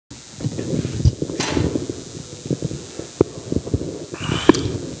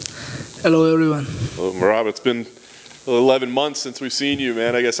Hello, everyone. Well, Merab, it's been 11 months since we've seen you,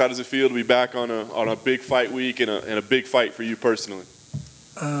 man. I guess how does it feel to be back on a big fight week and a big fight for you personally?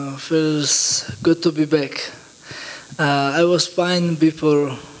 Feels good to be back. I was fine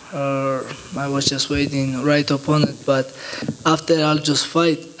before. I was just waiting right opponent, but after Aljo's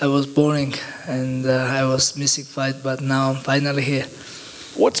fight, I was boring and I was missing fight. But now I'm finally here.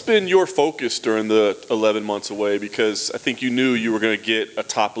 What's been your focus during the 11 months away? Because I think you knew you were going to get a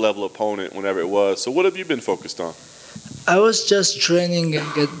top-level opponent whenever it was. So what have you been focused on? I was just training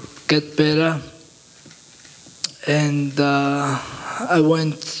and get better. And I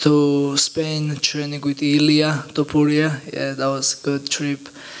went to Spain training with Ilya Topuria. Yeah, that was a good trip.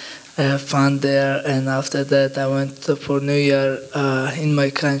 I had fun there. And after that, I went for New Year in my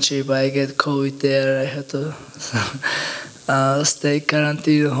country, but I get COVID there. I had to stay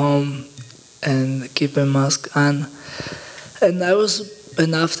quarantined at home and keep a mask on. And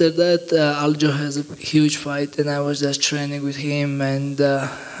after that, Aljo has a huge fight, and I was just training with him. And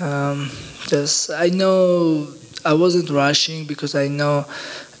I know I wasn't rushing because I know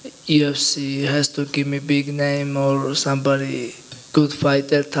UFC has to give me big name or somebody good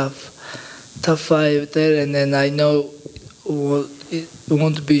fighter, tough fighter, and then I know it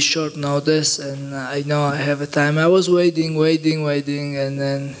won't be short notice, and I know I have a time. I was waiting, and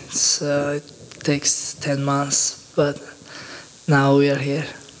then it takes 10 months, but now we are here.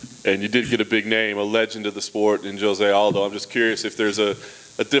 And you did get a big name, a legend of the sport in Jose Aldo. I'm just curious if there's a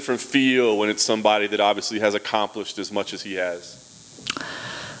different feel when it's somebody that obviously has accomplished as much as he has.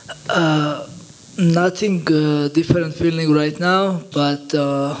 Nothing different feeling right now, but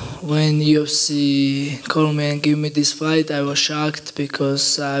when UFC called me and gave me this fight, I was shocked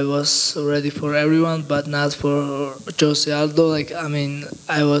because I was ready for everyone, but not for Jose Aldo. I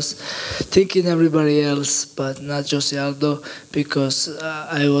was thinking everybody else, but not Jose Aldo, because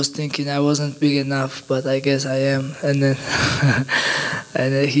I was thinking I wasn't big enough, but I guess I am. And then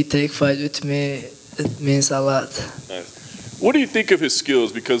and then he take fight with me. It means a lot. Nice. What do you think of his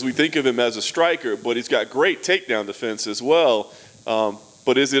skills? Because we think of him as a striker, but he's got great takedown defense as well.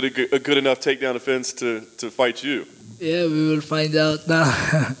 But is it a good enough takedown defense to fight you? Yeah, we will find out now.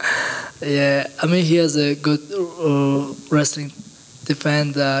 Yeah, he has a good wrestling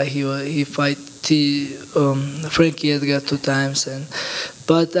defense. He fight Frankie Edgar 2 times,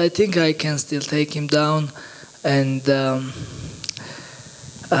 but I think I can still take him down. And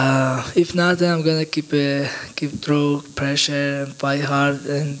if not, then I'm gonna keep throw pressure and fight hard.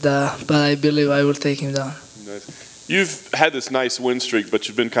 But I believe I will take him down. Nice. You've had this nice win streak, but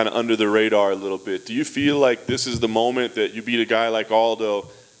you've been kind of under the radar a little bit. Do you feel like this is the moment that you beat a guy like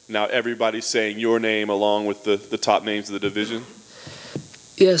Aldo? Now everybody's saying your name along with the top names of the division.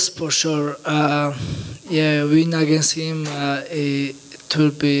 Yes, for sure. Yeah, win against him, it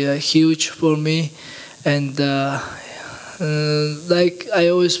will be huge for me, and. I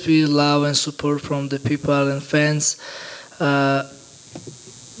always feel love and support from the people and fans,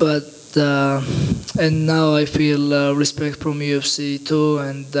 and now I feel respect from UFC too,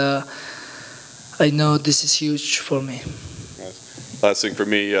 and I know this is huge for me. Nice. Last thing for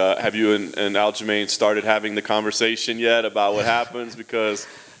me, have you and Aljamain started having the conversation yet about what happens? Because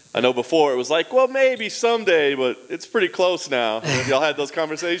I know before it was like, well, maybe someday, but it's pretty close now. Have y'all had those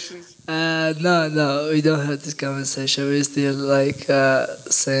conversations? No, we don't have this conversation. We still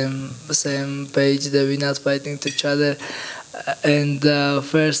same page that we're not fighting to each other. And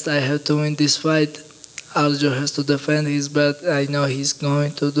first, I have to win this fight. Aljo has to defend his belt. I know he's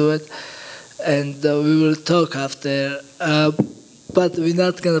going to do it, and we will talk after. But we're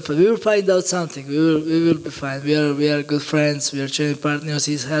not gonna fight. We will find out something. We will be fine. We are good friends. We are training partners.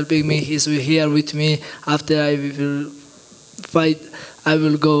 He's helping me. He's here with me. After I will fight, I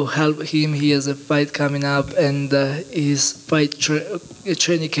will go help him. He has a fight coming up, and his fight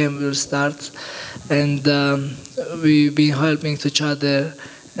training camp will start. And we've been helping each other.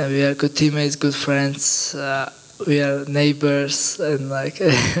 And we are good teammates, good friends. We are neighbors, and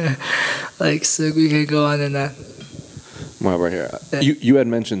so we can go on and on. Right here. Yeah. You had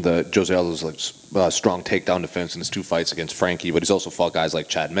mentioned that Jose Aldo's strong takedown defense in his 2 fights against Frankie, but he's also fought guys like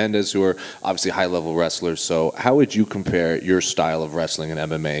Chad Mendes, who are obviously high-level wrestlers. So how would you compare your style of wrestling in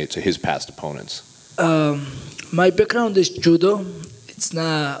MMA to his past opponents? My background is judo. It's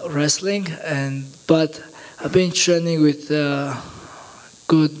not wrestling, but I've been training with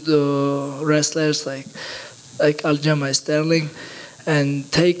good wrestlers like Aljamain Sterling.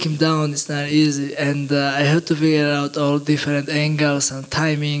 And take him down is not easy, and I have to figure out all different angles and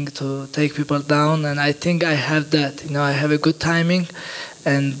timing to take people down, and I think I have that. I have a good timing,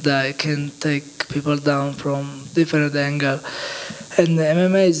 and I can take people down from different angles. and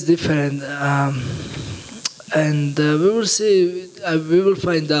MMA is different, and we will see. We will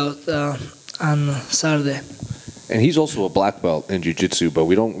find out on Saturday. And he's also a black belt in jiu-jitsu, but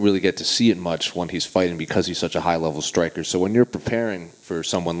we don't really get to see it much when he's fighting because he's such a high-level striker. So when you're preparing for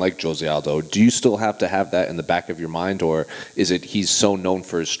someone like Jose Aldo, do you still have to have that in the back of your mind, or is it he's so known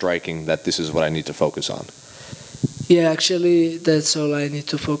for his striking that this is what I need to focus on? Yeah, actually, that's all I need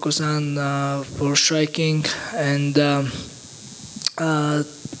to focus on for striking, and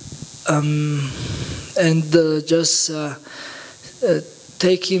just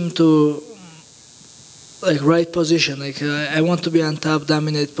take him to like right position. Like I want to be on top,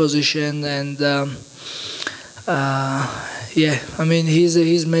 dominate position, and yeah, I mean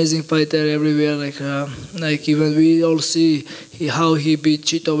he's amazing fighter everywhere. Like even we all see how he beat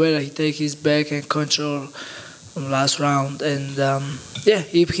Chito Vera. He take his back and control last round, and yeah,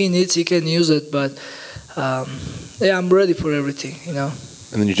 if he needs, he can use it. But yeah, I'm ready for everything, you know.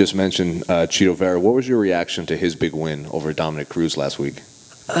 And then you just mentioned Chito Vera. What was your reaction to his big win over Dominic Cruz last week?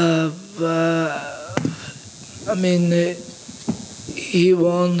 I mean, he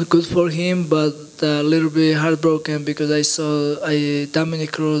won, good for him, but a little bit heartbroken because I saw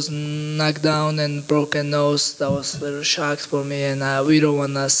Dominic Cruz knocked down and broken nose. That was a little shock for me, and we don't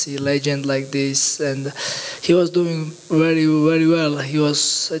want to see legend like this. And he was doing very, very well. He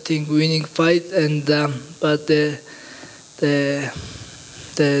was, I think, winning fight, and but the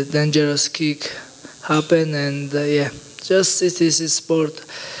dangerous kick happened, and yeah, just it is a sport.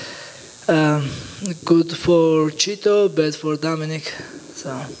 Good for Chito, bad for Dominic.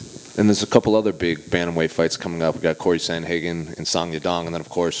 So. And there's a couple other big bantamweight fights coming up. We got Corey Sandhagen and Sang Yadong, and then of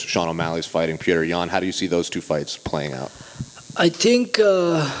course Sean O'Malley's fighting Peter Yan. How do you see those two fights playing out? I think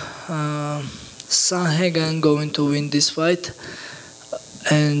Sandhagen going to win this fight,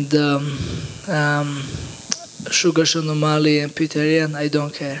 and Sugar Sean O'Malley and Peter Yan. I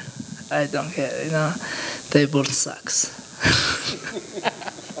don't care. I don't care. You know, they both sucks.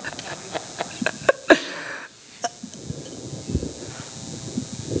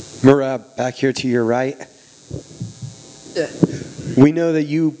 Merab, back here to your right. Yeah. We know that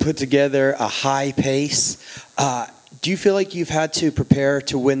you put together a high pace. Do you feel like you've had to prepare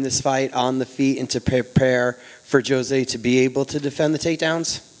to win this fight on the feet and to prepare for Jose to be able to defend the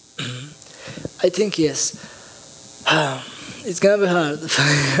takedowns? I think yes. It's gonna be hard.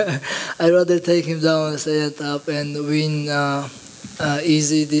 I'd rather take him down and stay on top and win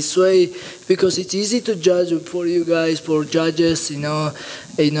easy this way, because it's easy to judge for you guys, for judges. You know,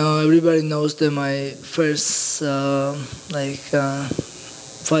 everybody knows that my first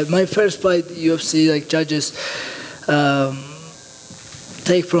fight, my first fight UFC, like judges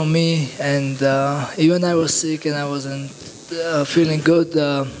take from me, and even I was sick and I wasn't feeling good.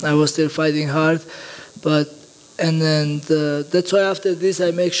 I was still fighting hard, and then that's why after this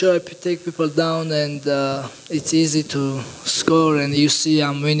I make sure I take people down, and it's easy to score. And you see,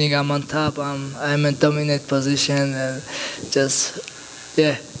 I'm winning. I'm on top. I'm in dominant position, and just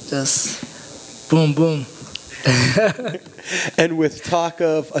boom, boom. And with talk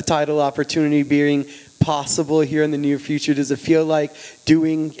of a title opportunity being possible here in the near future, does it feel like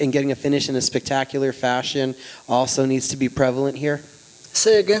doing and getting a finish in a spectacular fashion also needs to be prevalent here?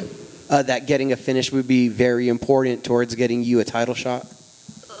 Say again. That getting a finish would be very important towards getting you a title shot?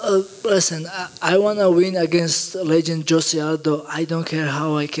 Listen, I want to win against legend Jose Aldo. I don't care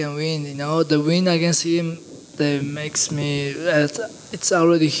how I can win. You know, the win against him, that makes me. It's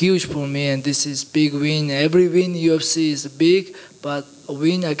already huge for me, and this is big win. Every win UFC is big, but a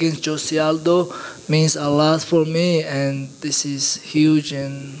win against Jose Aldo means a lot for me, and this is huge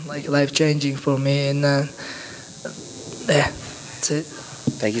and like life-changing for me. And yeah, that's it.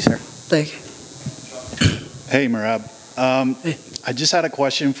 Thank you, sir. Thank you. Hey, Merab. Hey. I just had a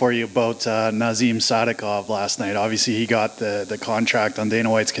question for you about Nazim Sadikov last night. Obviously, he got the contract on Dana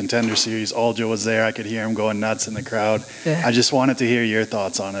White's Contender Series. Aljo was there. I could hear him going nuts in the crowd. Yeah. I just wanted to hear your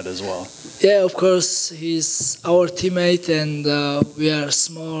thoughts on it as well. Yeah, of course, he's our teammate, and we are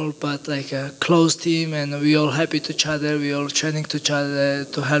small but like a close team, and we all happy to each other. We all training to each other,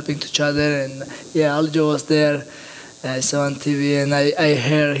 to helping each other, and yeah, Aljo was there. I saw on TV, and I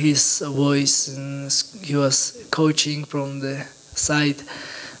heard his voice, and he was coaching from the side.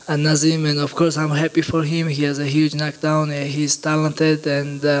 And Nazim, and of course I'm happy for him. He has a huge knockdown. He's talented,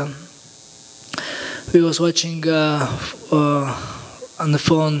 and we was watching on the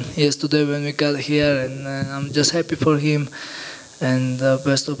phone yesterday when we got here, and I'm just happy for him, and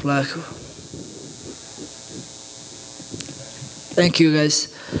best of luck. Thank you, guys.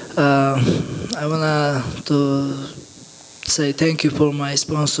 I wanna to say thank you for my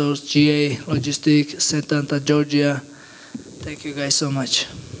sponsors, GA Logistics, Santa Georgia, Thank you guys so much.